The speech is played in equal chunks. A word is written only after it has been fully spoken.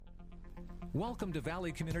Welcome to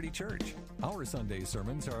Valley Community Church. Our Sunday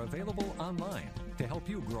sermons are available online to help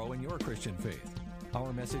you grow in your Christian faith.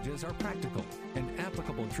 Our messages are practical and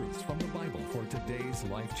applicable truths from the Bible for today's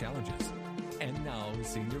life challenges. And now,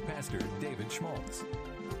 Senior Pastor David Schmaltz.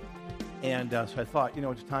 And so I thought,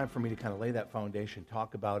 it's time for me to kind of lay that foundation,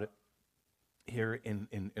 talk about it here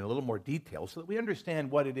in a little more detail so that we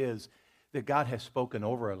understand what it is that God has spoken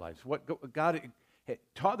over our lives, what God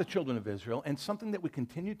taught the children of Israel, and something that we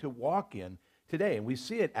continue to walk in today, and we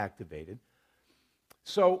see it activated.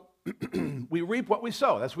 So we reap what we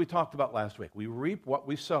sow. That's what we talked about last week. We reap what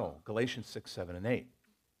we sow, Galatians 6, 7, and 8.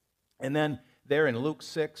 And then there in Luke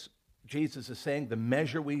 6, Jesus is saying the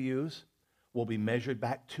measure we use will be measured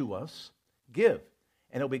back to us. Give,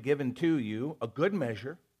 and it'll be given to you. A good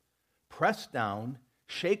measure, pressed down,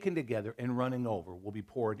 shaken together, and running over will be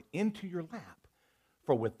poured into your lap.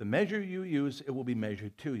 For with the measure you use, it will be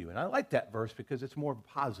measured to you. And I like that verse because it's more of a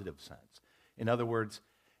positive sense. In other words,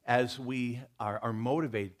 as we are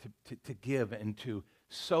motivated to give and to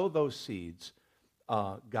sow those seeds,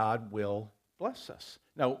 God will bless us.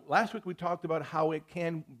 Now, last week we talked about how it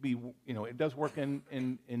can be, it does work in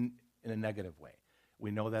a negative way. We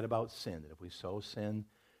know that about sin, that if we sow sin,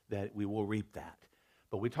 that we will reap that.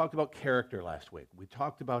 But we talked about character last week. We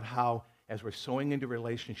talked about how as we're sowing into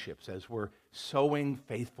relationships, as we're sowing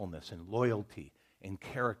faithfulness and loyalty and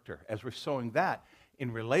character, as we're sowing that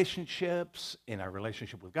in relationships, in our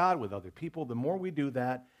relationship with God, with other people, the more we do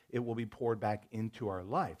that, it will be poured back into our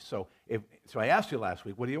life. So I asked you last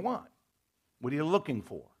week, what do you want? What are you looking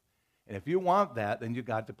for? And if you want that, then you've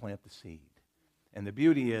got to plant the seed. And the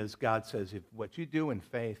beauty is, God says, if what you do in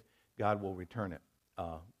faith, God will return it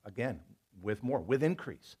again with more, with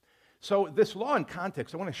increase. So this law in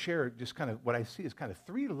context, I want to share just kind of what I see as kind of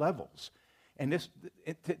three levels, and this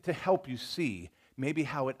to help you see maybe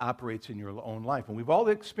how it operates in your own life. And we've all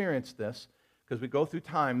experienced this because we go through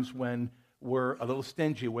times when we're a little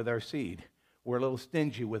stingy with our seed. We're a little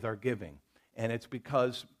stingy with our giving. And it's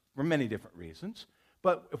because, for many different reasons.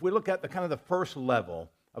 But if we look at the kind of the first level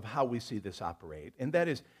of how we see this operate, and that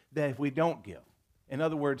is that if we don't give, in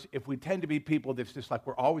other words, if we tend to be people that's just like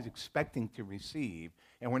we're always expecting to receive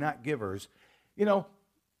and we're not givers, in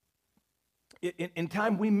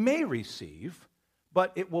time we may receive,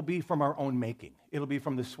 but it will be from our own making. It'll be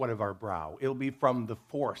from the sweat of our brow. It'll be from the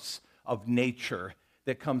force of nature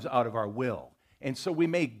that comes out of our will. And so we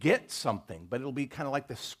may get something, but it'll be kind of like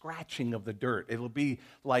the scratching of the dirt. It'll be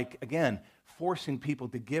like, again, forcing people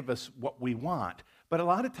to give us what we want. But a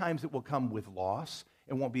lot of times it will come with loss.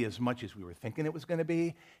 It won't be as much as we were thinking it was going to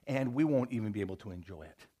be, and we won't even be able to enjoy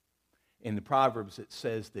it. In the Proverbs, it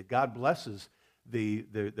says that God blesses the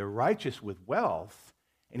righteous with wealth,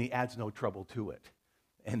 and he adds no trouble to it.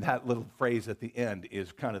 And that little phrase at the end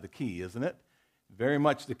is kind of the key, isn't it? Very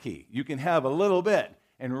much the key. You can have a little bit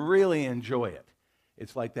and really enjoy it.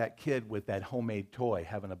 It's like that kid with that homemade toy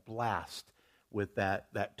having a blast with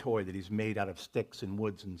that toy that he's made out of sticks and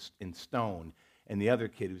woods and stone, and the other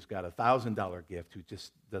kid who's got a $1,000 gift who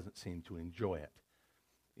just doesn't seem to enjoy it.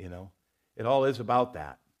 It all is about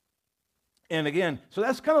that. And again, so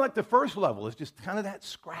that's kind of like the first level, is just kind of that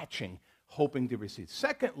scratching, hoping to receive.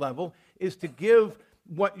 Second level is to give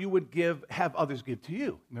what you would have others give to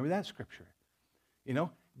you. Remember that scripture?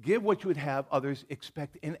 Give what you would have others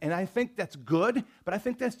expect. And I think that's good, but I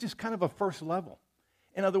think that's just kind of a first level.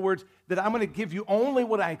 In other words, that I'm going to give you only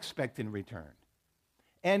what I expect in return.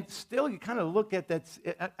 And still, you kind of look at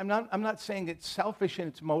that. I'm not saying it's selfish in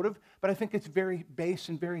its motive, but I think it's very base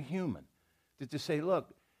and very human to say, look,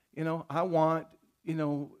 I want,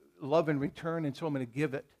 love in return, and so I'm going to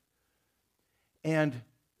give it. And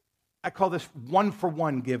I call this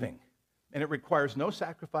one-for-one giving. And it requires no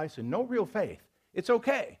sacrifice and no real faith. It's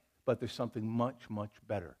okay, but there's something much, much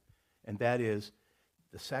better. And that is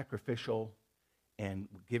the sacrificial and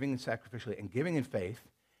giving sacrificially and giving in faith,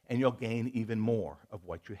 and you'll gain even more of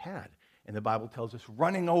what you had. And the Bible tells us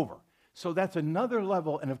running over. So that's another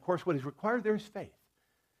level. And of course, what is required there is faith,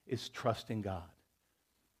 is trusting God.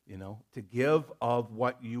 To give of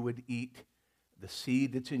what you would eat, the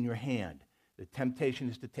seed that's in your hand. The temptation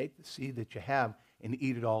is to take the seed that you have and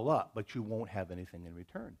eat it all up, but you won't have anything in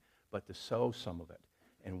return, but to sow some of it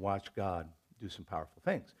and watch God do some powerful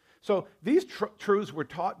things. So these truths were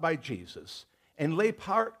taught by Jesus and lay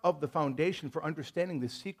part of the foundation for understanding the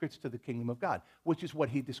secrets to the kingdom of God, which is what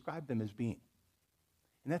he described them as being.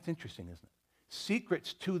 And that's interesting, isn't it?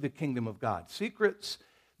 Secrets to the kingdom of God. Secrets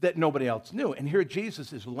that nobody else knew. And here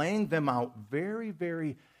Jesus is laying them out very,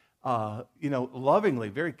 very, lovingly,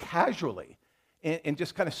 very casually, and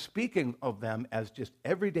just kind of speaking of them as just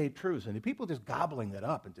everyday truths. And the people just gobbling that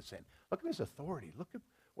up and just saying, look at his authority. Look at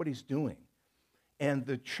what he's doing. And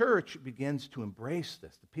the church begins to embrace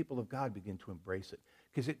this. The people of God begin to embrace it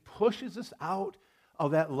because it pushes us out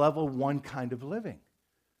of that level one kind of living.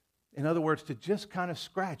 In other words, to just kind of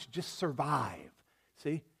scratch, just survive.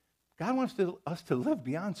 See, God wants us to live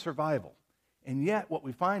beyond survival. And yet, what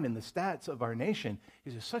we find in the stats of our nation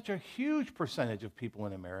is there's such a huge percentage of people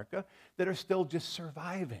in America that are still just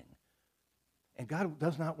surviving. And God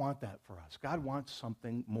does not want that for us. God wants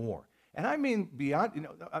something more. And I mean beyond,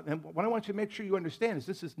 and what I want you to make sure you understand is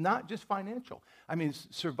this is not just financial. I mean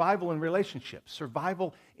survival in relationships,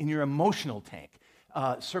 survival in your emotional tank,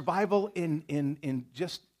 survival in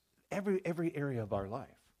just every area of our life,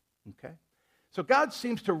 okay? So God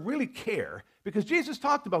seems to really care, because Jesus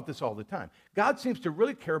talked about this all the time. God seems to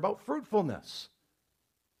really care about fruitfulness.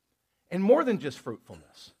 And more than just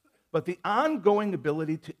fruitfulness, but the ongoing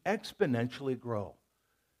ability to exponentially grow.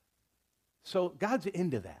 So God's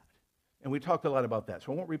into that. And we talked a lot about that.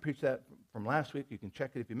 So I won't repeat that from last week. You can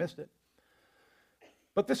check it if you missed it.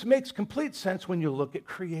 But this makes complete sense when you look at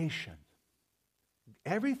creation.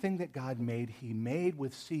 Everything that God made, he made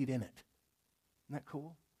with seed in it. Isn't that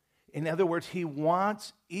cool? In other words, he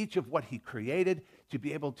wants each of what he created to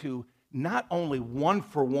be able to not only one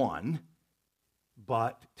for one,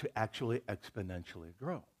 but to actually exponentially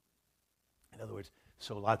grow. In other words,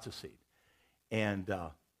 sow lots of seed. And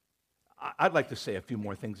I'd like to say a few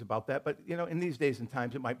more things about that, but in these days and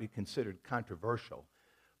times it might be considered controversial.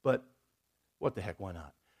 But what the heck, why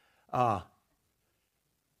not?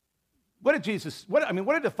 What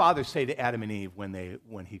did the Father say to Adam and Eve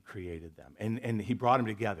when he created them and he brought them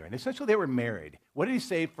together? And essentially they were married. What did he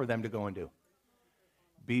say for them to go and do?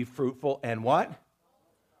 Be fruitful and what?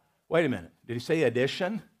 Wait a minute. Did he say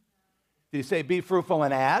addition? Did he say be fruitful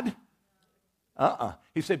and add?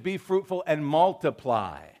 He said be fruitful and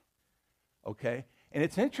multiply. Okay? And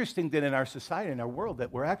it's interesting that in our society, in our world,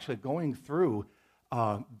 that we're actually going through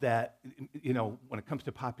that, when it comes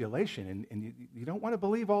to population, and you don't want to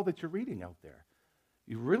believe all that you're reading out there.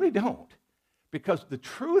 You really don't. Because the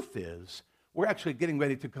truth is, we're actually getting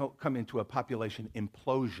ready to come into a population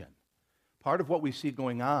implosion. Part of what we see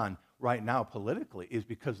going on right now politically is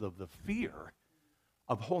because of the fear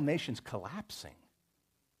of whole nations collapsing,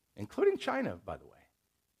 including China, by the way,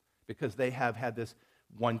 because they have had this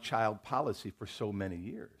one-child policy for so many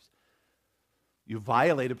years. You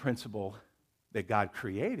violate a principle that God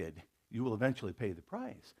created, you will eventually pay the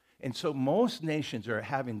price. And so most nations are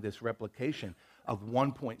having this replication of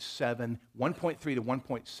 1.3 to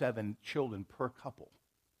 1.7 children per couple.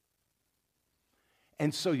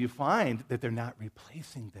 And so you find that they're not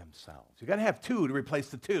replacing themselves. You got to have two to replace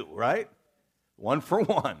the two, right? One for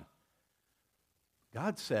one.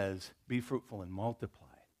 God says, be fruitful and multiply.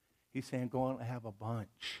 He's saying, go out and have a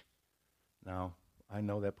bunch. Now, I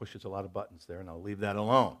know that pushes a lot of buttons there, and I'll leave that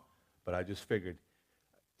alone. But I just figured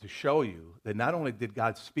to show you that not only did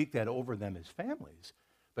God speak that over them as families,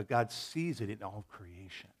 but God sees it in all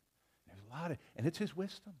creation. There's a lot of, and it's his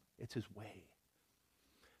wisdom. It's his way.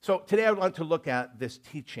 So today I would like to look at this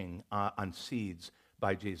teaching on seeds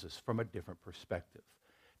by Jesus from a different perspective.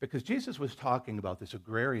 Because Jesus was talking about this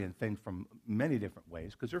agrarian thing from many different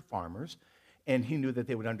ways, because they're farmers, and he knew that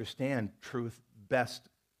they would understand truth best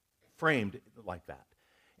framed like that.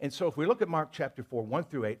 And so if we look at Mark chapter 4, 1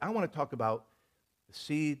 through 8, I want to talk about the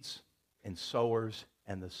seeds and sowers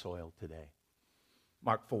and the soil today.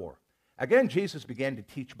 Mark 4. Again, Jesus began to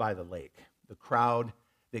teach by the lake. The crowd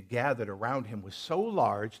that gathered around him was so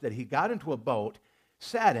large that he got into a boat,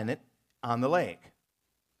 sat in it on the lake,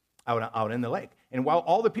 out in the lake. And while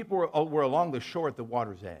all the people were along the shore at the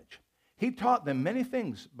water's edge, he taught them many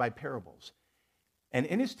things by parables. And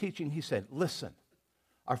in his teaching, he said, listen,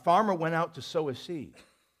 our farmer went out to sow a seed.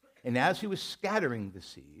 And as he was scattering the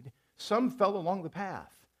seed, some fell along the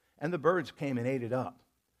path, and the birds came and ate it up.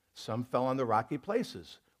 Some fell on the rocky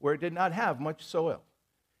places, where it did not have much soil.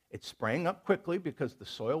 It sprang up quickly because the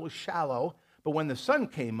soil was shallow, but when the sun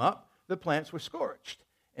came up, the plants were scorched,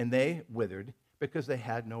 and they withered because they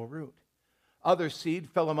had no root. Other seed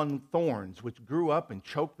fell among thorns, which grew up and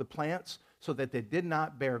choked the plants so that they did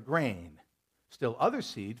not bear grain. Still other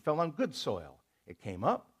seed fell on good soil. It came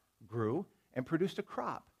up, grew, and produced a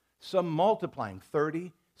crop, some multiplying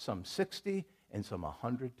 30, some 60, and some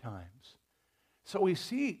 100 times. So we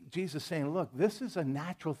see Jesus saying, look, this is a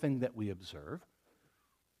natural thing that we observe.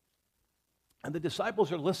 And the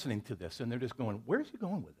disciples are listening to this, and they're just going, where's he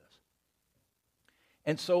going with this?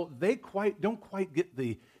 And so they don't quite get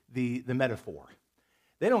the metaphor.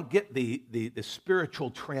 They don't get the spiritual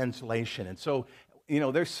translation. And so,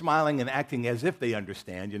 they're smiling and acting as if they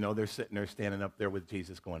understand. They're sitting there standing up there with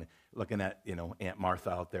Jesus going, looking at, Aunt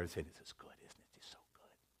Martha out there and saying, this is good, isn't it? It's so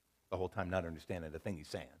good. the whole time, not understanding the thing he's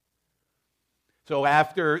saying. So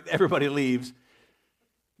after everybody leaves,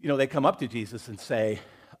 they come up to Jesus and say,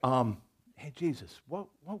 hey, Jesus, what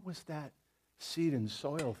was that seed and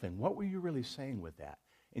soil thing? What were you really saying with that?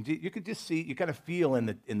 And you could just see, you kind of feel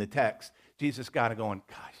in the text, Jesus kind of going,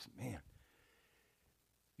 gosh, man,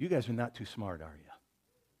 you guys are not too smart, are you?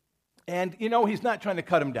 And, he's not trying to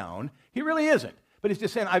cut him down. He really isn't. But he's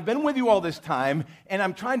just saying, I've been with you all this time, and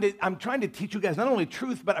I'm trying to teach you guys not only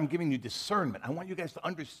truth, but I'm giving you discernment. I want you guys to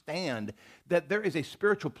understand that there is a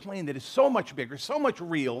spiritual plane that is so much bigger, so much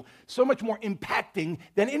real, so much more impacting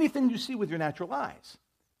than anything you see with your natural eyes.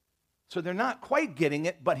 So they're not quite getting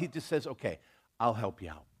it, but he just says, okay, I'll help you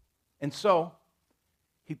out. And so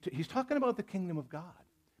he's talking about the kingdom of God.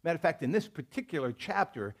 Matter of fact, in this particular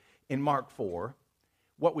chapter in Mark 4,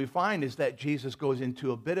 what we find is that Jesus goes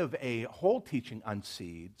into a bit of a whole teaching on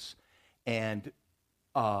seeds and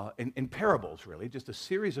in parables, really, just a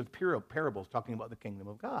series of parables talking about the kingdom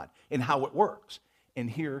of God and how it works. And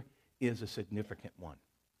here is a significant one.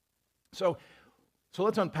 So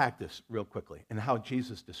let's unpack this real quickly and how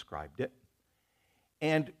Jesus described it.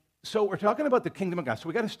 And so we're talking about the kingdom of God. So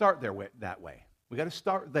we got to start there that way. We got to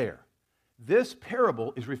start there. This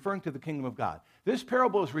parable is referring to the kingdom of God. This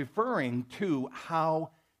parable is referring to how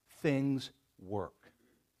things work.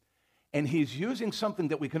 And he's using something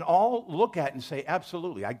that we can all look at and say,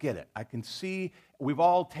 absolutely, I get it. I can see we've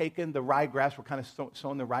all taken the ryegrass. We're kind of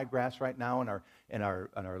sowing the ryegrass right now in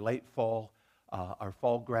our late fall, our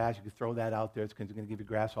fall grass. You can throw that out there. It's going to give you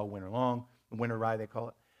grass all winter long. The winter rye, they call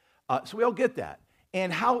it. So we all get that.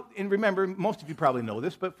 And remember, most of you probably know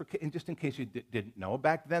this, but just in case you didn't know,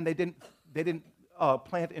 back then they didn't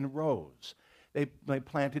plant in rows. They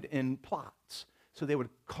planted in plots. So they would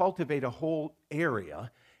cultivate a whole area,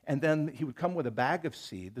 and then he would come with a bag of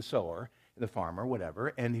seed, the sower, the farmer,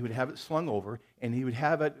 whatever, and he would have it slung over, and he would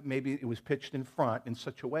have it, maybe it was pitched in front in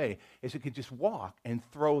such a way as he could just walk and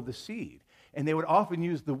throw the seed. And they would often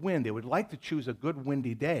use the wind. They would like to choose a good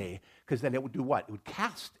windy day, because then it would do what? It would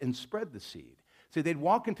cast and spread the seed. So they'd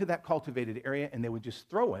walk into that cultivated area, and they would just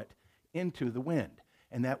throw it into the wind.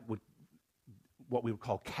 And that would, what we would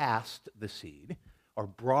call cast the seed, or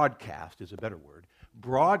broadcast is a better word,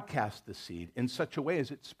 broadcast the seed in such a way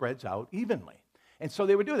as it spreads out evenly. And so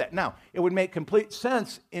they would do that. Now, it would make complete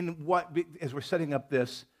sense as we're setting up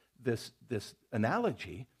this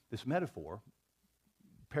analogy, this metaphor,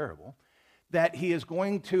 parable, that he is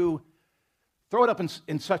going to throw it up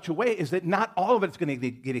in such a way is that not all of it's going to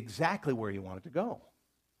get exactly where you want it to go,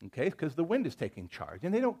 okay? Because the wind is taking charge,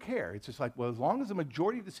 and they don't care. It's just like, well, as long as the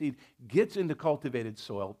majority of the seed gets into cultivated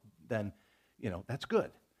soil, then, that's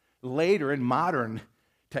good. Later, in modern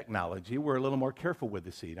technology, we're a little more careful with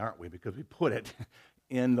the seed, aren't we? Because we put it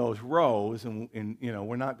in those rows, and we don't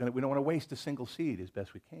want to waste a single seed as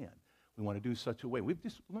best we can. We want to do such a way. We've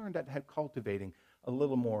just learned that cultivating a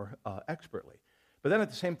little more expertly. But then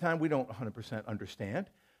at the same time, we don't 100%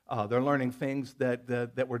 understand. They're learning things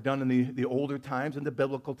that were done in the older times and the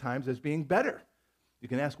biblical times as being better. You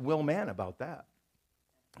can ask Will Mann about that.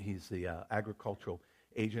 He's the agricultural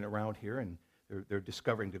agent around here, and they're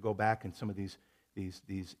discovering to go back in some of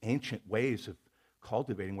these ancient ways of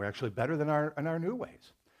cultivating were actually better than our new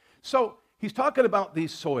ways. So he's talking about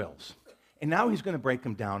these soils, and now he's going to break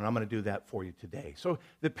them down, and I'm going to do that for you today. So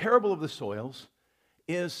the parable of the soils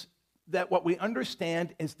is that what we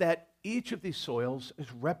understand is that each of these soils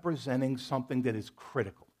is representing something that is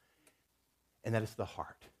critical, and that is the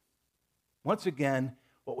heart. Once again,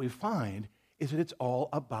 what we find is that it's all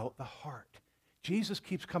about the heart. Jesus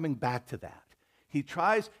keeps coming back to that. He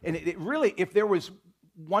tries, and it really, if there was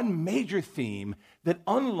one major theme that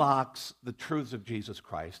unlocks the truths of Jesus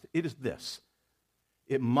Christ, it is this.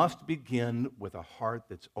 It must begin with a heart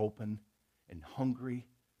that's open and hungry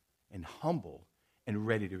and humble and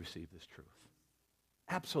ready to receive this truth.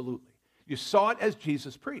 Absolutely. You saw it as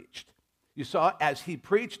Jesus preached. You saw it as he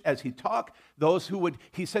preached, as he talked.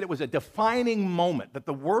 He said it was a defining moment, that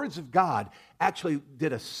the words of God actually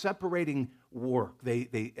did a separating work.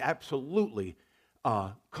 They absolutely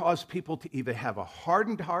caused people to either have a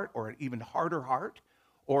hardened heart or an even harder heart,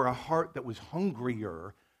 or a heart that was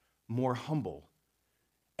hungrier, more humble,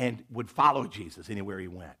 and would follow Jesus anywhere he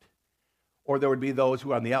went. Or there would be those who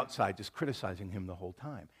were on the outside just criticizing him the whole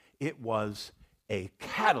time. It was a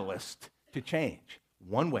catalyst to change,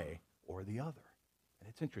 one way or the other. And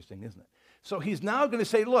it's interesting, isn't it? So he's now going to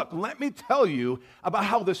say, look, let me tell you about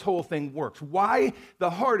how this whole thing works, why the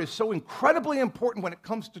heart is so incredibly important when it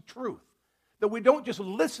comes to truth, that we don't just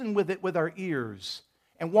listen with it with our ears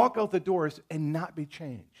and walk out the doors and not be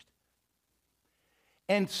changed.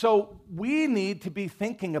 And so we need to be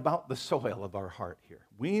thinking about the soil of our heart here.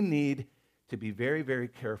 We need to be very, very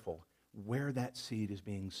careful where that seed is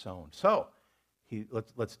being sown. So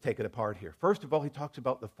let's take it apart here. First of all, he talks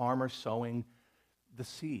about the farmer sowing the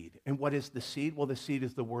seed. And what is the seed? Well, the seed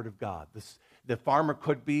is the word of God. The farmer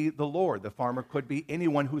could be the Lord. The farmer could be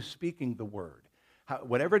anyone who's speaking the word.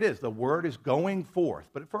 Whatever it is, the word is going forth.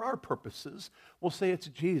 But for our purposes, we'll say it's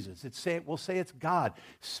Jesus. We'll say it's God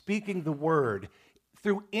speaking the word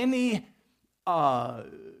through any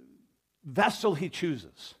vessel he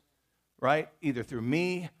chooses, right? Either through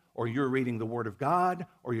me, or you're reading the word of God,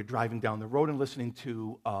 or you're driving down the road and listening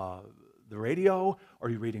to the radio, or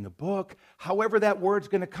you're reading a book. However that word's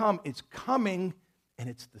going to come, it's coming, and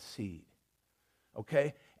it's the seed,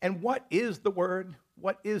 okay? And what is the word?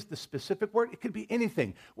 What is the specific word? It could be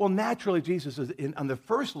anything. Well, naturally, Jesus is on the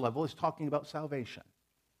first level is talking about salvation,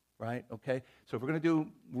 right? Okay? So if we're going to do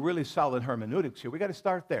really solid hermeneutics here, we got to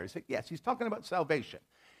start there. Say, yes, he's talking about salvation.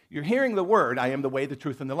 You're hearing the word, I am the way, the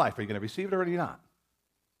truth, and the life. Are you going to receive it or are you not?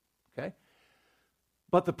 Okay?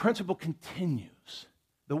 But the principle continues.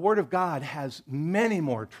 The word of God has many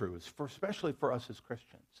more truths, especially for us as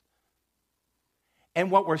Christians. And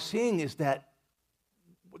what we're seeing is that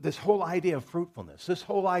this whole idea of fruitfulness, this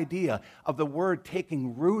whole idea of the word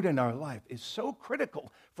taking root in our life is so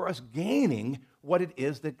critical for us gaining what it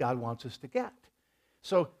is that God wants us to get.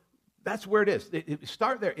 So that's where it is.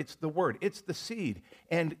 Start there. It's the word. It's the seed.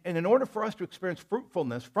 And in order for us to experience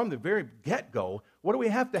fruitfulness from the very get-go, what do we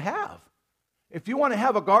have to have? If you want to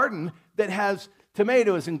have a garden that has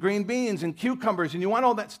tomatoes and green beans and cucumbers and you want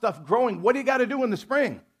all that stuff growing, what do you got to do in the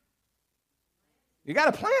spring? You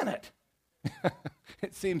got to plant it.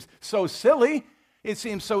 It seems so silly. It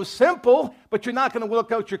seems so simple, but you're not going to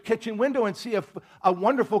look out your kitchen window and see a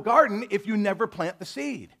wonderful garden if you never plant the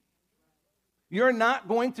seed. You're not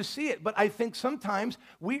going to see it. But I think sometimes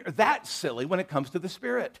we are that silly when it comes to the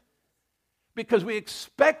Spirit. Because we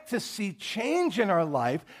expect to see change in our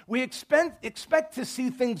life. We expect to see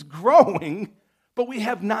things growing, but we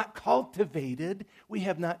have not cultivated, we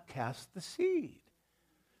have not cast the seed.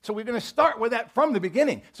 So we're going to start with that from the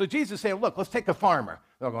beginning. So Jesus is saying, look, let's take a farmer.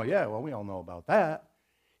 They'll go, yeah, well, we all know about that.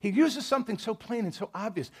 He uses something so plain and so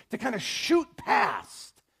obvious to kind of shoot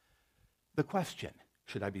past the question,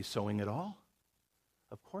 should I be sowing at all?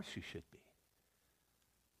 Of course you should be.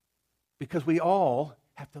 Because we all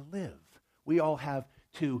have to live. We all have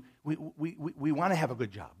to, we want to have a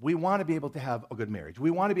good job. We want to be able to have a good marriage. We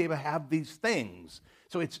want to be able to have these things.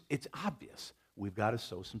 So it's obvious. We've got to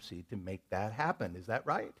sow some seed to make that happen. Is that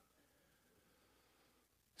right?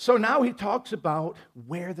 So now he talks about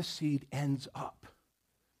where the seed ends up.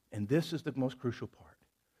 And this is the most crucial part.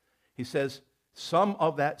 He says, some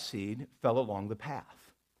of that seed fell along the path.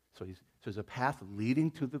 So there's a path leading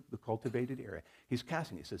to the cultivated area. He's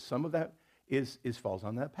casting. He says, some of that falls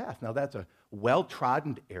on that path. Now, that's a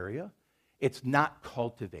well-trodden area. It's not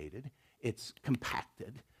cultivated. It's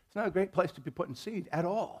compacted. It's not a great place to be putting seed at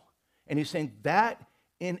all. And he's saying that,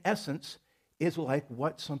 in essence, is like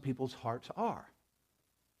what some people's hearts are.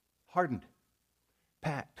 Hardened,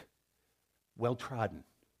 packed, well-trodden.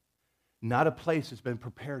 Not a place that's been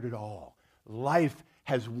prepared at all. Life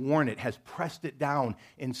has worn it, has pressed it down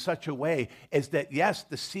in such a way as that, yes,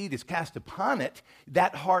 the seed is cast upon it.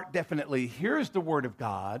 That heart definitely hears the word of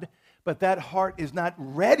God, but that heart is not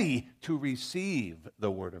ready to receive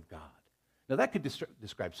the word of God. Now, that could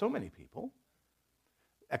describe so many people.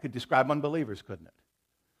 That could describe unbelievers, couldn't it?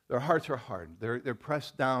 Their hearts are hardened. They're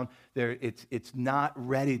pressed down. It's not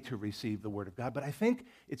ready to receive the word of God. But I think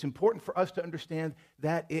it's important for us to understand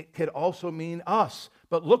that it could also mean us.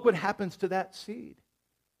 But look what happens to that seed.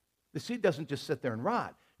 The seed doesn't just sit there and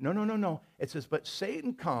rot. No. It says, but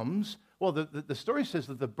Satan comes. Well, the story says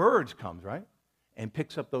that the birds comes, right? And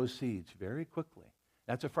picks up those seeds very quickly.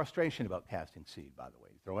 That's a frustration about casting seed, by the way.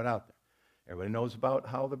 Throw it out there. Everybody knows about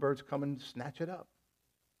how the birds come and snatch it up.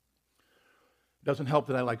 It doesn't help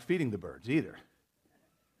that I like feeding the birds either.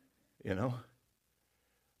 You know?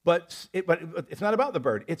 But it's not about the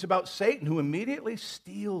bird. It's about Satan, who immediately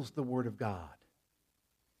steals the word of God.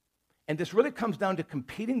 And this really comes down to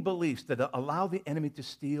competing beliefs that allow the enemy to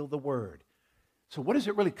steal the word. So what does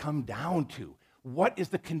it really come down to? What is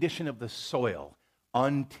the condition of the soil?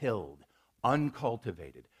 Untilled,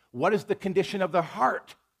 uncultivated. What is the condition of the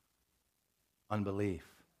heart? Unbelief,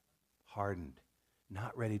 hardened,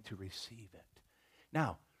 not ready to receive it.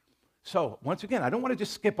 Now, so once again, I don't want to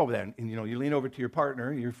just skip over that and you lean over to your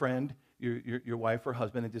partner, your friend, your wife or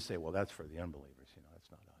husband and just say, well, that's for the unbelievers. That's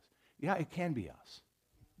not us. Yeah, it can be us.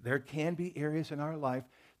 There can be areas in our life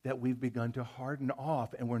that we've begun to harden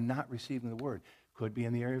off and we're not receiving the word. Could be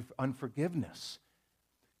in the area of unforgiveness.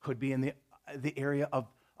 Could be in the area of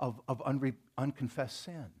unconfessed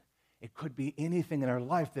sin. It could be anything in our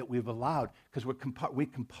life that we've allowed, because we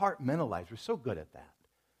compartmentalize. We're so good at that.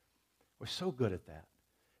 We're so good at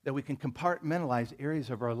that we can compartmentalize areas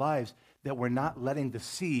of our lives that we're not letting the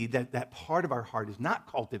seed, that part of our heart is not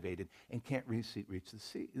cultivated and can't reach the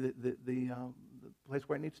seed, the place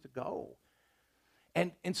where it needs to go.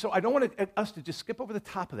 And so I don't want us to just skip over the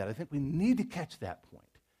top of that. I think we need to catch that point.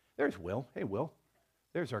 There's Will. Hey, Will.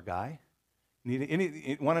 There's our guy.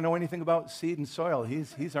 Want to know anything about seed and soil?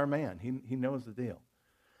 He's our man. He knows the deal.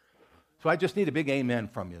 So I just need a big amen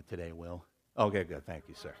from you today, Will. Okay, good. Thank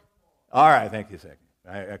you, sir. All right, thank you, sir.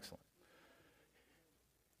 All right, excellent.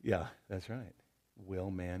 Yeah, that's right. Will,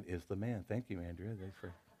 man is the man. Thank you, Andrea. Thanks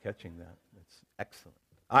for catching that. That's excellent.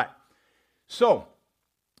 All right. So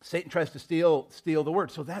Satan tries to steal the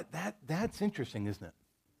word. So that's interesting, isn't it?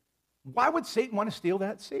 Why would Satan want to steal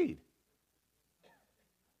that seed?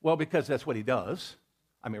 Well, because that's what he does.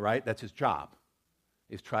 I mean, right? That's his job,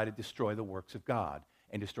 is try to destroy the works of God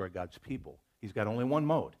and destroy God's people. He's got only one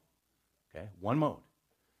mode, okay? One mode.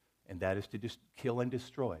 And that is to just kill and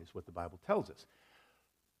destroy, is what the Bible tells us.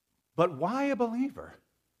 But why a believer?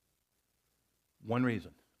 One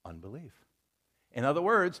reason: unbelief. In other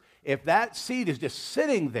words, if that seed is just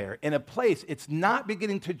sitting there in a place, it's not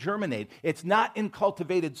beginning to germinate, it's not in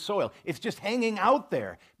cultivated soil, it's just hanging out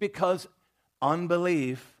there because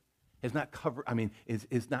unbelief is not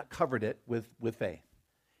covered it with faith.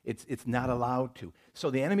 It's not allowed to.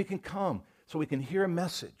 So the enemy can come, so we can hear a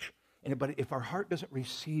message. But if our heart doesn't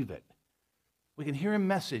receive it, we can hear a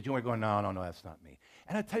message and we're going, no, that's not me.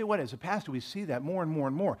 And I tell you what, as a pastor, we see that more and more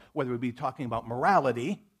and more, whether we be talking about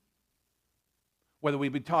morality, whether we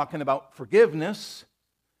be talking about forgiveness,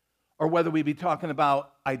 or whether we be talking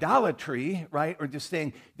about idolatry, right? Or just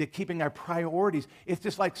saying that keeping our priorities. It's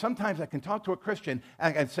just like sometimes I can talk to a Christian and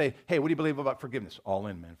I can say, hey, what do you believe about forgiveness? All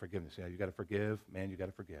in, man, forgiveness. Yeah, you got to forgive. Man, you got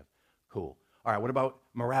to forgive. Cool. All right, what about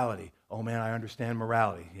morality? Oh, man, I understand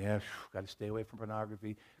morality. Yeah, got to stay away from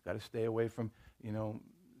pornography. Got to stay away from,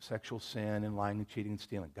 sexual sin and lying and cheating and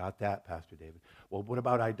stealing. Got that, Pastor David. Well, what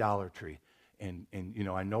about idolatry? And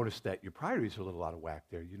I noticed that your priorities are a little out of whack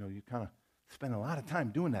there. You kind of spend a lot of time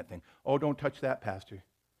doing that thing. Oh, don't touch that, Pastor.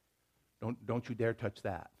 Don't you dare touch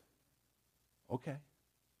that. Okay.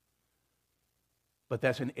 But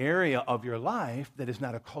that's an area of your life that is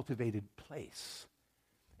not a cultivated place.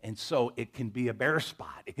 And so it can be a bare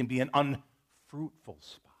spot. It can be an unfruitful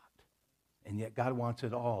spot. And yet God wants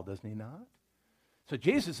it all, doesn't he not? So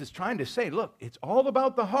Jesus is trying to say, look, it's all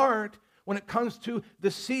about the heart when it comes to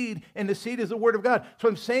the seed, and the seed is the Word of God. So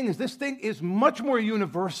what I'm saying is this thing is much more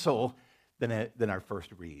universal than our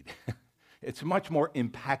first read. It's much more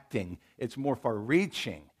impacting. It's more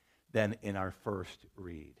far-reaching than in our first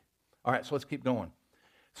read. All right, so let's keep going.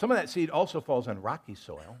 Some of that seed also falls on rocky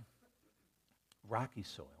soil. Rocky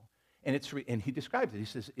soil. And he describes it. He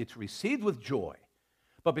says, it's received with joy.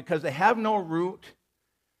 But because they have no root,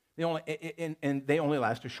 they only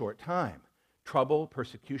last a short time. Trouble,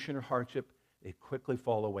 persecution, or hardship, they quickly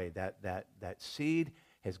fall away. That seed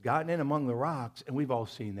has gotten in among the rocks, and we've all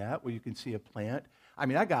seen that, where you can see a plant. I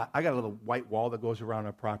mean, I got a little white wall that goes around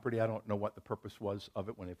our property. I don't know what the purpose was of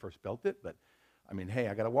it when they first built it, but I mean, hey,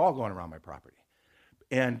 I got a wall going around my property.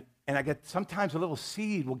 And I get sometimes a little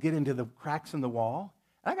seed will get into the cracks in the wall,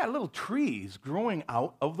 and I got little trees growing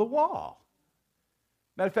out of the wall.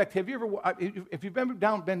 Matter of fact, if you've been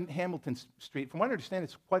down Ben Hamilton Street, from what I understand,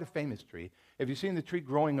 it's quite a famous tree. Have you seen the tree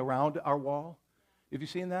growing around our wall? Have you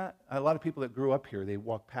seen that? A lot of people that grew up here, they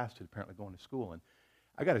walk past it apparently going to school. And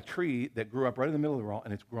I got a tree that grew up right in the middle of the wall,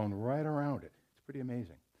 and it's grown right around it. It's pretty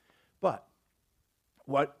amazing. But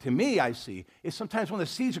what, to me, I see is sometimes when the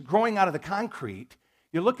seeds are growing out of the concrete,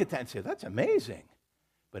 you look at that and say, that's amazing.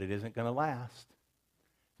 But it isn't going to last.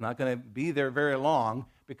 It's not going to be there very long,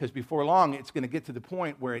 because before long, it's going to get to the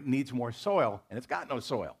point where it needs more soil, and it's got no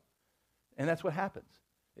soil. And that's what happens.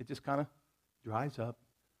 It just kind of dries up,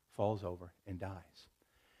 falls over, and dies.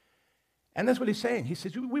 And that's what he's saying. He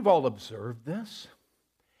says, we've all observed this.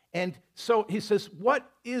 And so he says, what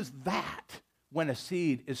is that when a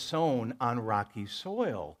seed is sown on rocky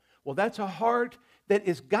soil? Well, that's a heart that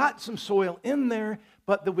has got some soil in there,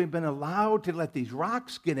 but that we've been allowed to let these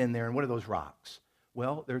rocks get in there. And what are those rocks?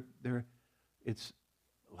 Well, it's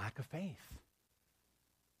lack of faith.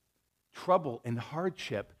 Trouble and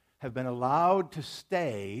hardship have been allowed to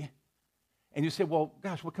stay. And you say, well,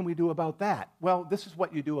 gosh, what can we do about that? Well, this is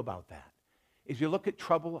what you do about that. Is you look at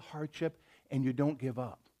trouble, hardship, and you don't give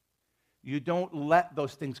up. You don't let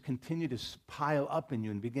those things continue to pile up in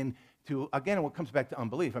you and begin to, again, what comes back to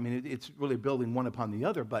unbelief. I mean, it's really building one upon the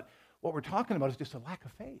other, but What we're talking about is just a lack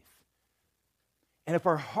of faith. And if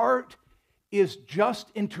our heart is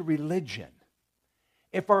just into religion,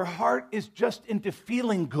 if our heart is just into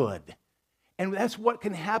feeling good, and that's what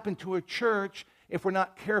can happen to a church if we're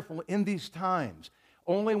not careful in these times,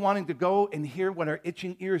 only wanting to go and hear what our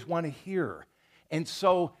itching ears want to hear. And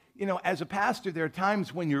so, as a pastor, there are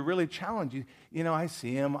times when you're really challenged. I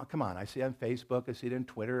see them, come on, I see it on Facebook, I see it on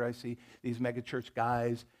Twitter, I see these megachurch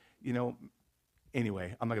guys,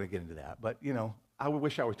 Anyway, I'm not going to get into that. But, I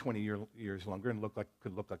wish I was 20 years younger and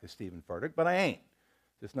could look like a Stephen Furtick, but I ain't.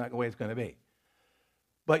 That's not the way it's going to be.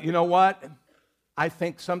 But you know what? I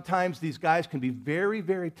think sometimes these guys can be very,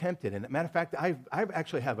 very tempted. And as a matter of fact, I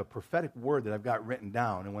actually have a prophetic word that I've got written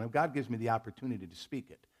down. And when God gives me the opportunity to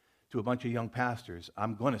speak it to a bunch of young pastors,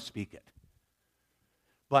 I'm going to speak it.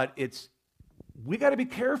 But we got to be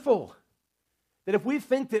careful that if we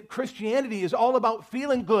think that Christianity is all about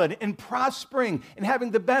feeling good and prospering and having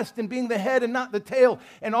the best and being the head and not the tail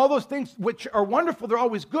and all those things which are wonderful, they're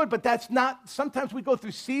always good, but that's not, sometimes we go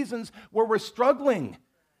through seasons where we're struggling.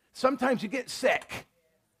 Sometimes you get sick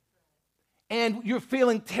and you're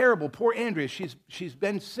feeling terrible. Poor Andrea, she's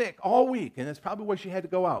been sick all week, and that's probably why she had to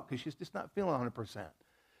go out, because she's just not feeling 100%.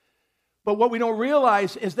 But what we don't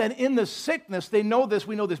realize is that in the sickness, we know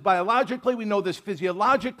this biologically, we know this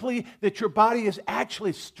physiologically, that your body is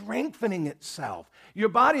actually strengthening itself. Your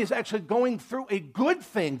body is actually going through a good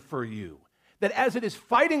thing for you. That as it is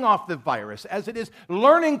fighting off the virus, as it is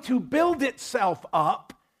learning to build itself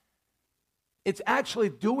up, it's actually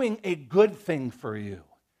doing a good thing for you.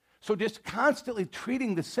 So just constantly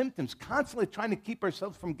treating the symptoms, constantly trying to keep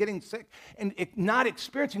ourselves from getting sick and not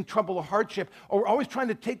experiencing trouble or hardship, or we're always trying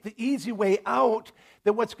to take the easy way out,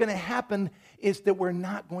 that what's going to happen is that we're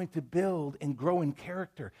not going to build and grow in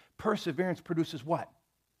character. Perseverance produces what?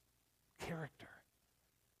 Character.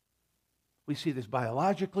 We see this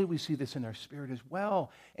biologically, we see this in our spirit as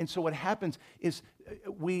well. And so what happens is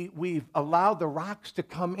we've allowed the rocks to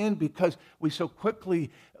come in because we so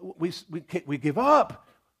quickly, we give up.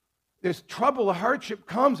 There's trouble, hardship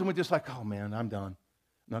comes, and we're just like, oh man, I'm done.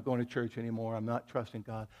 I'm not going to church anymore. I'm not trusting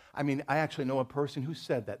God. I mean, I actually know a person who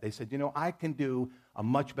said that. They said, I can do a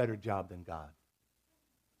much better job than God.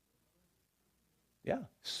 Yeah,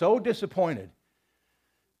 so disappointed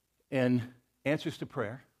in answers to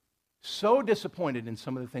prayer, so disappointed in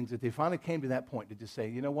some of the things that they finally came to that point to just say,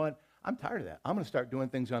 you know what, I'm tired of that. I'm going to start doing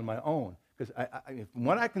things on my own, because from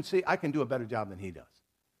what I can see, I can do a better job than he does.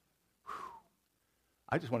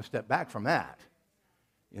 I just want to step back from that,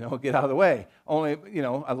 get out of the way. Only,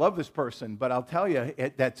 I love this person, but I'll tell you,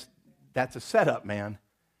 that's a setup, man.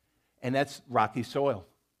 And that's rocky soil.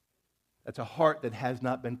 That's a heart that has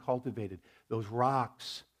not been cultivated. Those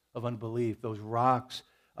rocks of unbelief, those rocks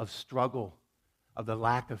of struggle, of the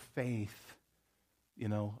lack of faith,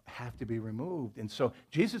 have to be removed. And so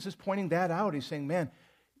Jesus is pointing that out. He's saying, man,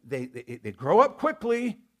 they grow up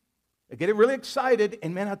quickly. I get really excited,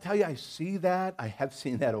 and man, I'll tell you, I see that. I have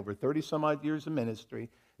seen that over 30-some-odd years of ministry,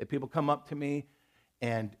 that people come up to me,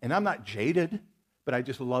 and I'm not jaded, but I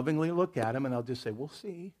just lovingly look at them, and I'll just say, we'll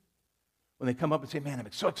see. When they come up and say, man,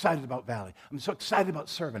 I'm so excited about Valley. I'm so excited about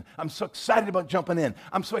serving. I'm so excited about jumping in.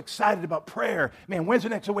 I'm so excited about prayer. Man, when's the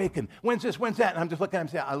next awaken? When's this? When's that? And I'm just looking at them and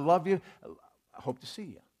saying, I love you. I hope to see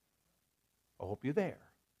you. I hope you're there.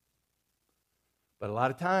 But a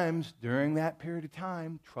lot of times, during that period of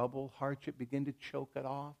time, trouble, hardship begin to choke it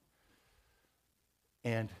off.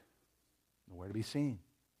 And nowhere to be seen.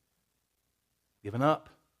 Given up.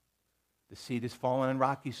 The seed is fallen in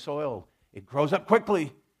rocky soil. It grows up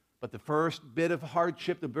quickly. But the first bit of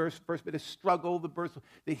hardship, the first bit of struggle,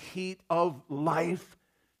 the heat of life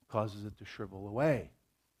causes it to shrivel away.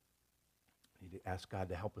 We need to ask God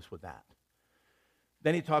to help us with that.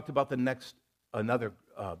 Then he talked about another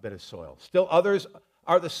bit of soil. Still others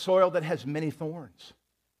are the soil that has many thorns.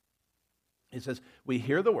 He says, we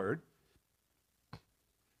hear the word.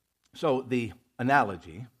 So the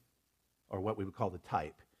analogy, or what we would call the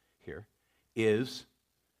type here, is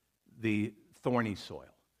the thorny soil.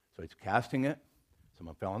 So he's casting it.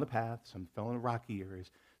 Some fell on the path, some fell in rocky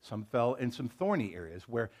areas, some fell in some thorny areas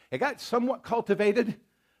where it got somewhat cultivated,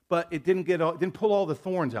 but it didn't pull all the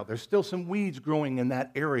thorns out. There's still some weeds growing in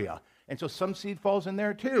that area. And so some seed falls in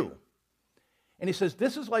there too. And he says,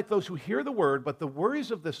 this is like those who hear the word, but the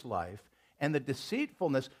worries of this life and the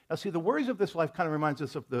deceitfulness. Now see, the worries of this life kind of reminds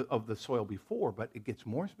us of the soil before, but it gets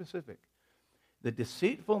more specific. The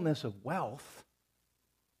deceitfulness of wealth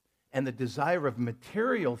and the desire of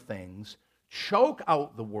material things choke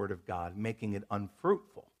out the word of God, making it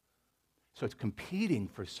unfruitful. So it's competing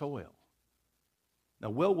for soil.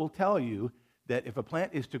 Now, Will tell you that if a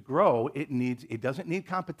plant is to grow, it doesn't need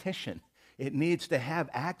competition. It needs to have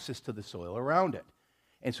access to the soil around it.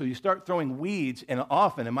 And so you start throwing weeds, and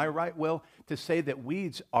often, am I right, Will, to say that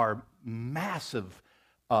weeds are massive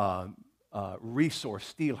resource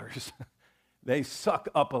stealers? They suck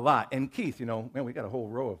up a lot. And Keith, man, we got a whole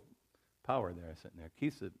row of power there sitting there.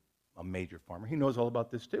 Keith's a major farmer. He knows all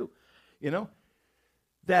about this too.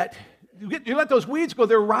 That you let those weeds go,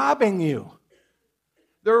 they're robbing you.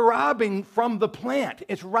 They're robbing from the plant.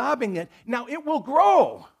 It's robbing it. Now, it will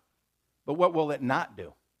grow, but what will it not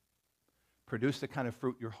do? Produce the kind of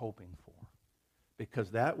fruit you're hoping for.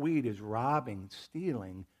 Because that weed is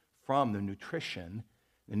stealing from the nutrition,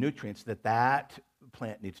 the nutrients that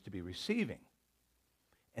plant needs to be receiving.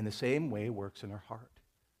 And the same way works in our heart.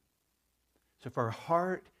 So if our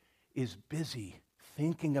heart is busy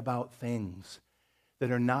thinking about things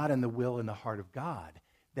that are not in the will and the heart of God,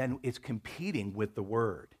 then it's competing with the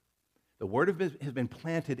Word. The Word has been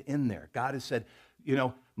planted in there. God has said,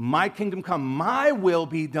 my kingdom come, my will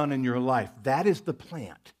be done in your life. That is the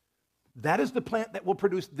plant. That is the plant that will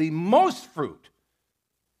produce the most fruit.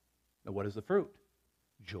 Now, what is the fruit?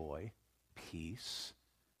 Joy, peace,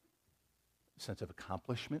 sense of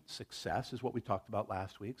accomplishment, success is what we talked about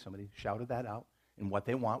last week. Somebody shouted that out. And what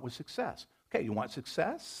they want was success. Okay, you want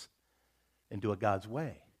success? Then do it God's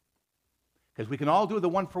way. Because we can all do the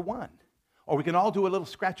one for one. Or we can all do a little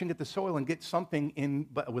scratching at the soil and get something in,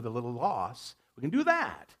 but with a little loss. We can do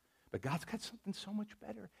that. But God's got something so much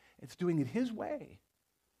better. It's doing it His way.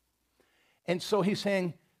 And so He's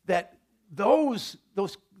saying that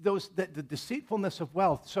the deceitfulness of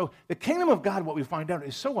wealth. So the kingdom of God, what we find out,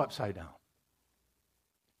 is so upside down.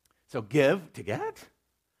 So give to get?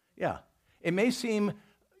 Yeah. It may seem,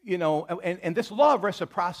 and this law of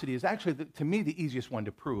reciprocity is actually, to me, the easiest one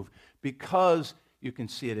to prove because you can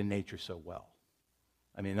see it in nature so well.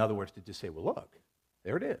 I mean, in other words, to just say, well, look,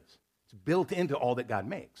 there it is. It's built into all that God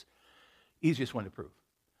makes. Easiest one to prove.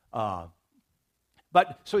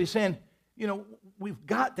 But so he's saying, we've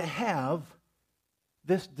got to have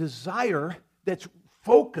this desire that's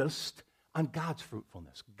focused on God's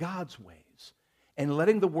fruitfulness, God's ways, and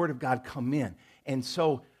letting the Word of God come in. And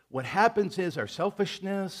so what happens is our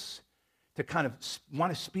selfishness to kind of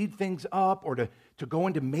want to speed things up or to go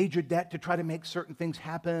into major debt to try to make certain things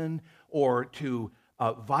happen or to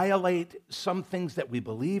violate some things that we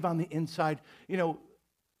believe on the inside.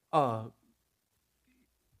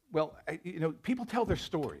 People tell their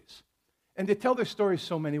stories. And they tell their stories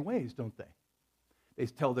so many ways, don't they? They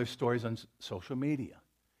tell their stories on social media.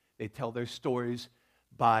 They tell their stories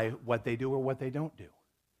by what they do or what they don't do.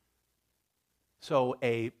 So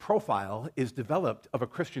a profile is developed of a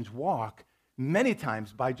Christian's walk many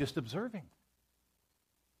times by just observing.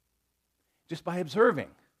 Just by observing.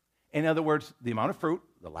 In other words, the amount of fruit,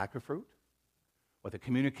 the lack of fruit, what they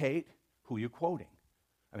communicate, who you're quoting.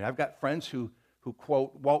 I mean, I've got friends who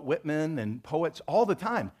quote Walt Whitman and poets all the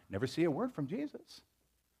time. Never see a word from Jesus.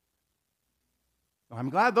 I'm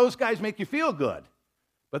glad those guys make you feel good,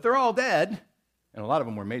 but they're all dead, and a lot of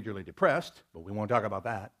them were majorly depressed, but we won't talk about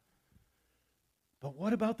that. But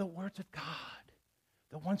what about the words of God?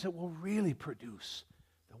 The ones that will really produce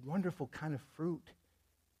the wonderful kind of fruit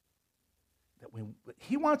that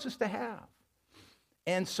He wants us to have.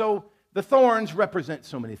 And so the thorns represent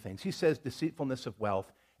so many things. He says deceitfulness of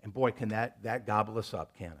wealth, and boy, can that gobble us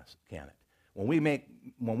up, can it? When we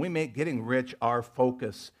make getting rich our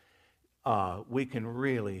focus, we can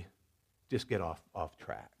really just get off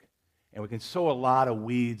track. And we can sow a lot of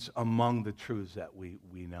weeds among the truths that we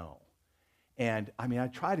know. And I mean, I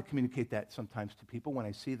try to communicate that sometimes to people when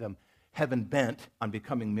I see them heaven bent on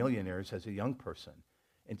becoming millionaires as a young person.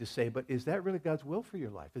 And to say, but is that really God's will for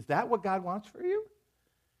your life? Is that what God wants for you?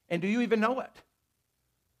 And do you even know it?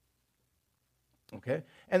 Okay?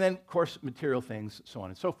 And then, of course, material things, so on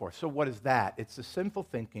and so forth. So what is that? It's the sinful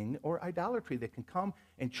thinking or idolatry that can come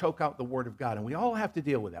and choke out the Word of God. And we all have to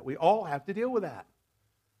deal with that. We all have to deal with that.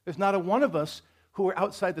 There's not a one of us who are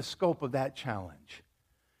outside the scope of that challenge.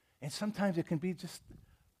 And sometimes it can be just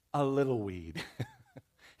a little weed.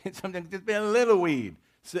 And sometimes just be a little weed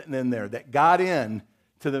sitting in there that got in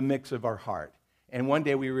to the mix of our heart. And one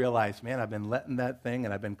day we realized, man, I've been letting that thing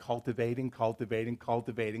and I've been cultivating.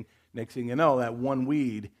 Next thing you know, that one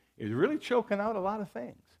weed is really choking out a lot of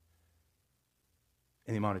things.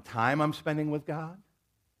 And the amount of time I'm spending with God,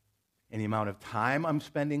 and the amount of time I'm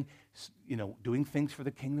spending, doing things for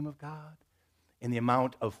the kingdom of God, and the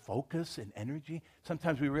amount of focus and energy.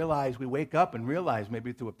 Sometimes we wake up and realize,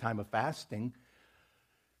 maybe through a time of fasting,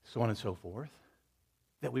 so on and so forth,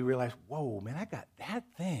 that we realize, whoa, man, I got that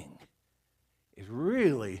thing is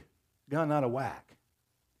really gone out of whack.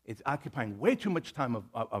 It's occupying way too much time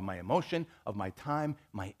of my emotion, of my time,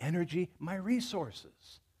 my energy, my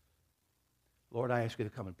resources. Lord, I ask you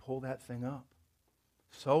to come and pull that thing up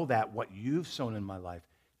so that what you've sown in my life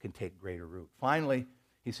can take greater root. Finally,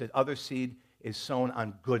 he said, other seed is sown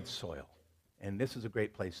on good soil. And this is a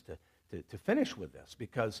great place to finish with this,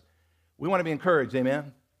 because we want to be encouraged,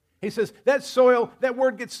 amen? He says, that soil, that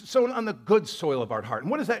word gets sown on the good soil of our heart.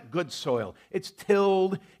 And what is that good soil? It's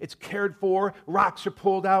tilled, it's cared for, rocks are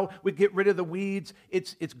pulled out, we get rid of the weeds,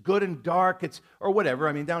 it's good and dark, or whatever.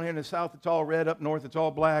 I mean, down here in the south, it's all red, up north, it's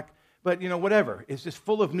all black. But, whatever. It's just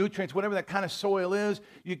full of nutrients, whatever that kind of soil is,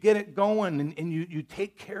 you get it going, and you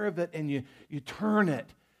take care of it, and you turn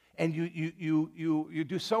it. And you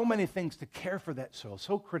do so many things to care for that soil,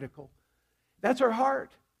 so critical. That's our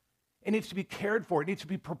heart. It needs to be cared for. It needs to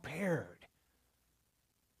be prepared.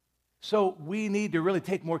 So we need to really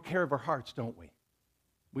take more care of our hearts, don't we?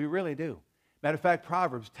 We really do. Matter of fact,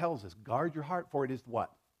 Proverbs tells us, guard your heart, for it is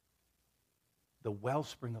what? The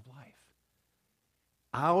wellspring of life.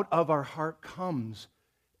 Out of our heart comes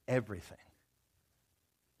everything.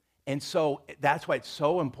 And so that's why it's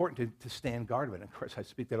so important to stand guard of it. And of course, I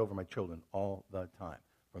speak that over my children all the time.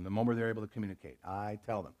 From the moment they're able to communicate, I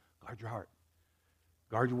tell them, guard your heart.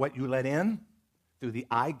 Guard what you let in through the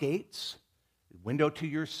eye gates. The window to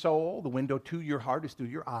your soul, the window to your heart is through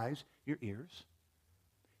your eyes, your ears.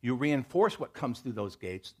 You reinforce what comes through those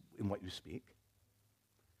gates in what you speak.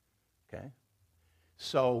 Okay?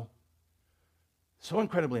 So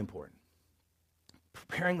incredibly important.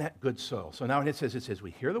 Preparing that good soil. So now it says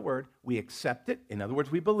we hear the word, we accept it. In other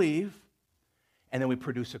words, we believe, and then we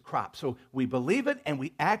produce a crop. So we believe it and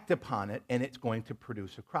we act upon it, and it's going to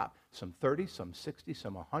produce a crop. Some 30, some 60,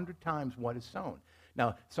 some 100 times what is sown.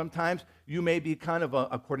 Now, sometimes you may be kind of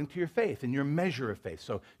according to your faith and your measure of faith.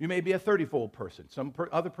 So you may be a 30-fold person.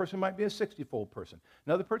 Other person might be a 60-fold person.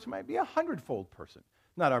 Another person might be a 100-fold person.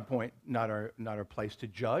 Not our point, not our place to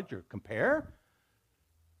judge or compare.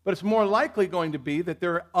 But it's more likely going to be that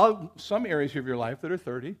there are some areas of your life that are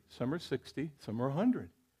 30, some are 60, some are 100.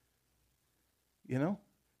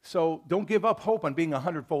 So don't give up hope on being a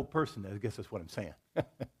 100-fold person. I guess that's what I'm saying.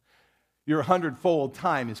 Your 100-fold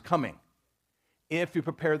time is coming. If you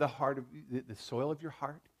prepare the soil of your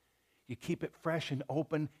heart, you keep it fresh and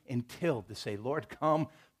open and tilled to say, Lord, come,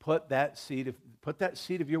 put that seed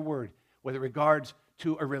of your word, whether it regards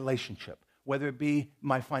to a relationship, whether it be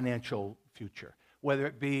my financial future, whether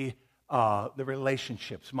it be the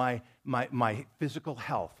relationships, my physical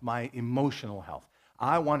health, my emotional health.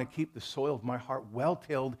 I want to keep the soil of my heart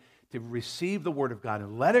well-tilled to receive the word of God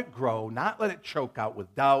and let it grow, not let it choke out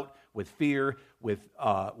with doubt, with fear, with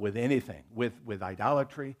anything, with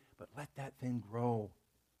idolatry, but let that thing grow.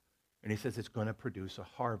 And he says it's going to produce a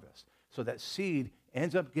harvest. So that seed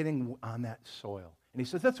ends up getting on that soil. And he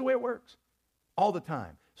says that's the way it works all the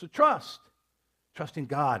time. So trusting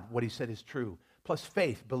God, what he said is true, plus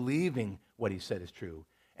faith, believing what he said is true,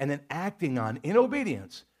 and then acting on in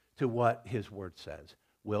obedience to what his word says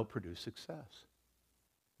will produce success.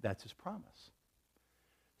 That's his promise.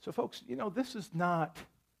 So folks, this is not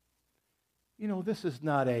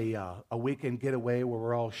a weekend getaway where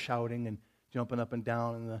we're all shouting and jumping up and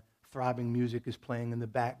down and the throbbing music is playing in the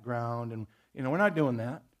background, and we're not doing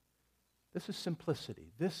that. This is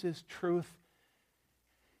simplicity. This is truth.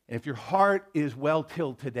 And if your heart is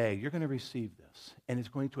well-tilled today, you're going to receive this, and it's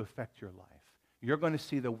going to affect your life. You're going to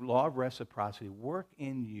see the law of reciprocity work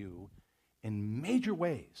in you in major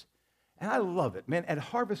ways. And I love it. Man, at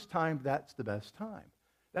harvest time, that's the best time.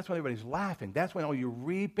 That's when everybody's laughing. That's when you're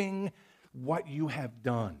reaping what you have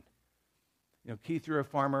done. Keith, you're a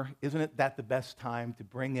farmer. Isn't it that the best time to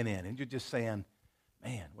bring it in? And you're just saying,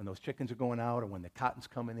 man, when those chickens are going out or when the cotton's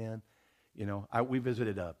coming in. We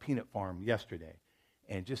visited a peanut farm yesterday.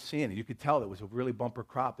 And just seeing it, you could tell it was a really bumper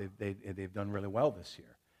crop. They've done really well this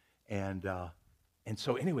year. And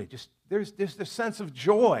so anyway, just there's this sense of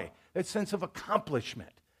joy, that sense of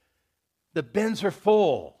accomplishment. The bins are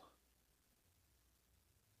full.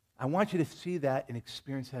 I want you to see that and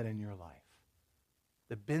experience that in your life.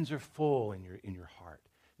 The bins are full in your heart.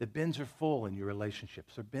 The bins are full in your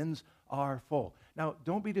relationships. The bins are full. Now,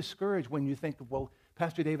 don't be discouraged when you think, well,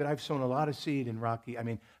 Pastor David, I've sown a lot of seed in rocky. I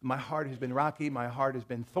mean, my heart has been rocky. My heart has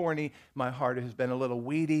been thorny. My heart has been a little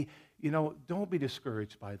weedy. Don't be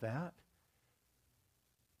discouraged by that.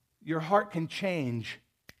 Your heart can change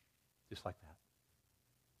just like that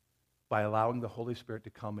by allowing the Holy Spirit to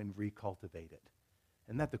come and recultivate it.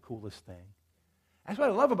 Isn't that the coolest thing? That's what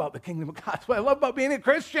I love about the kingdom of God. That's what I love about being a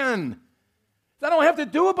Christian. I don't have to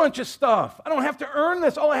do a bunch of stuff. I don't have to earn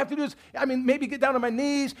this. All I have to do is, maybe get down on my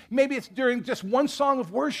knees. Maybe it's during just one song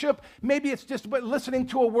of worship. Maybe it's just listening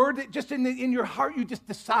to a word that just in your heart you just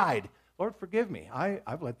decide, Lord, forgive me.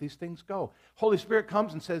 I've let these things go. Holy Spirit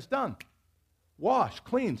comes and says, done. Wash,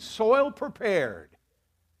 clean, soil prepared.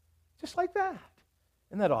 Just like that.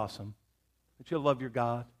 Isn't that awesome? Don't you love your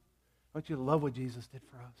God? Don't you love what Jesus did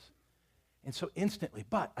for us? And so instantly,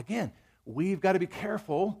 but again, we've got to be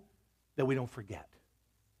careful that we don't forget.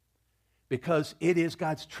 Because it is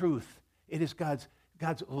God's truth. It is God's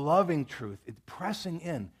loving truth. It's pressing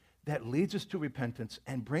in that leads us to repentance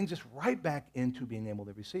and brings us right back into being able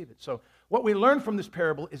to receive it. So what we learn from this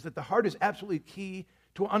parable is that the heart is absolutely key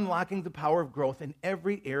to unlocking the power of growth in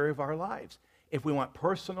every area of our lives. If we want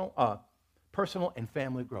personal and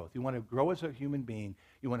family growth, you want to grow as a human being,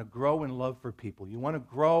 you want to grow in love for people, you want to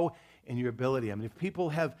grow in your ability. If people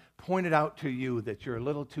have pointed out to you that you're a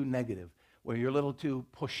little too negative, or you're a little too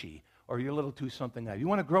pushy, or you're a little too something else, you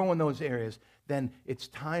want to grow in those areas, then it's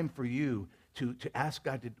time for you to ask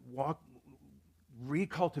God to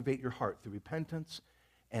recultivate your heart through repentance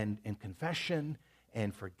and confession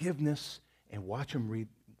and forgiveness, and watch him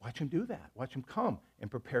do that. Watch him come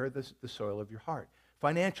and prepare the soil of your heart.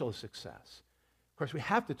 Financial success. Of course, we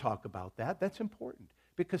have to talk about that. That's important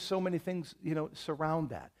because so many things, surround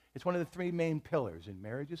that. It's one of the three main pillars in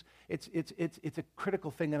marriages. It's a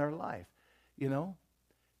critical thing in our life,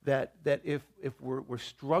 that if we're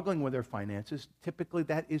struggling with our finances, typically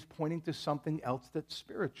that is pointing to something else that's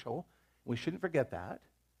spiritual. We shouldn't forget that.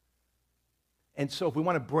 And so if we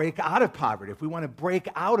want to break out of poverty, if we want to break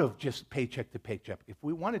out of just paycheck to paycheck, if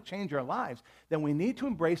we want to change our lives, then we need to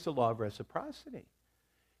embrace the law of reciprocity.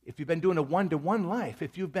 If you've been doing a one-to-one life,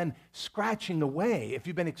 if you've been scratching away, if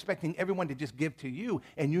you've been expecting everyone to just give to you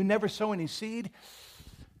and you never sow any seed,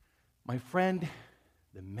 my friend,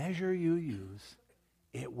 the measure you use,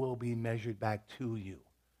 it will be measured back to you,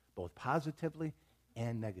 both positively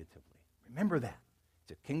and negatively. Remember that.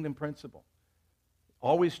 It's a kingdom principle.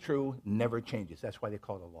 Always true, never changes. That's why they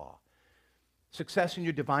call it a law. Success in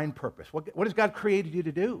your divine purpose. What has God created you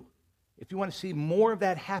to do? If you want to see more of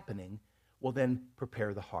that happening, well then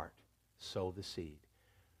prepare the heart. Sow the seed.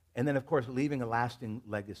 And then, of course, leaving a lasting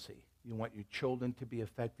legacy. You want your children to be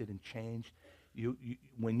affected and changed.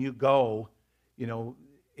 When you go,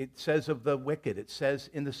 it says of the wicked, it says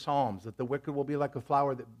in the Psalms that the wicked will be like a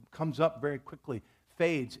flower that comes up very quickly,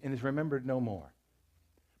 fades, and is remembered no more.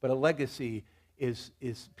 But a legacy is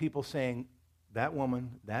people saying, that woman,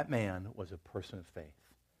 that man was a person of faith.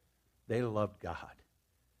 They loved God.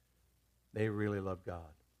 They really loved God.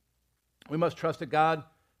 We must trust that God,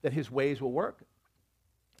 that his ways will work.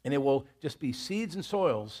 And it will just be seeds and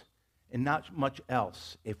soils and not much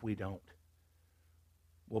else if we don't.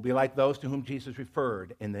 We'll be like those to whom Jesus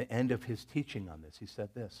referred in the end of his teaching on this. He said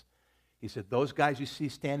this. He said, those guys you see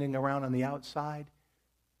standing around on the outside,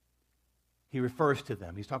 he refers to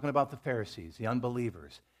them. He's talking about the Pharisees, the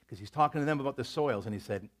unbelievers, because he's talking to them about the soils, and he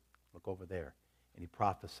said, look over there. And he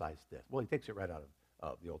prophesies this. Well, he takes it right out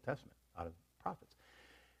of the Old Testament, out of prophets.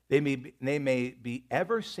 They may be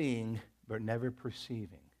ever seeing, but never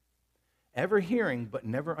perceiving. Ever hearing, but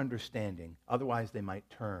never understanding. Otherwise, they might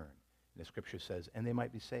turn. And the Scripture says, and they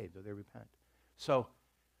might be saved, or they repent. So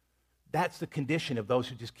that's the condition of those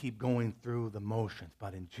who just keep going through the motions.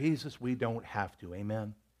 But in Jesus, we don't have to.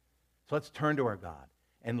 Amen? So let's turn to our God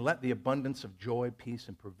and let the abundance of joy, peace,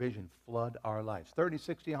 and provision flood our lives. 30,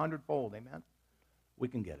 60, 100-fold. Amen? We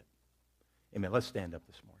can get it. Amen. Let's stand up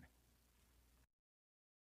this morning.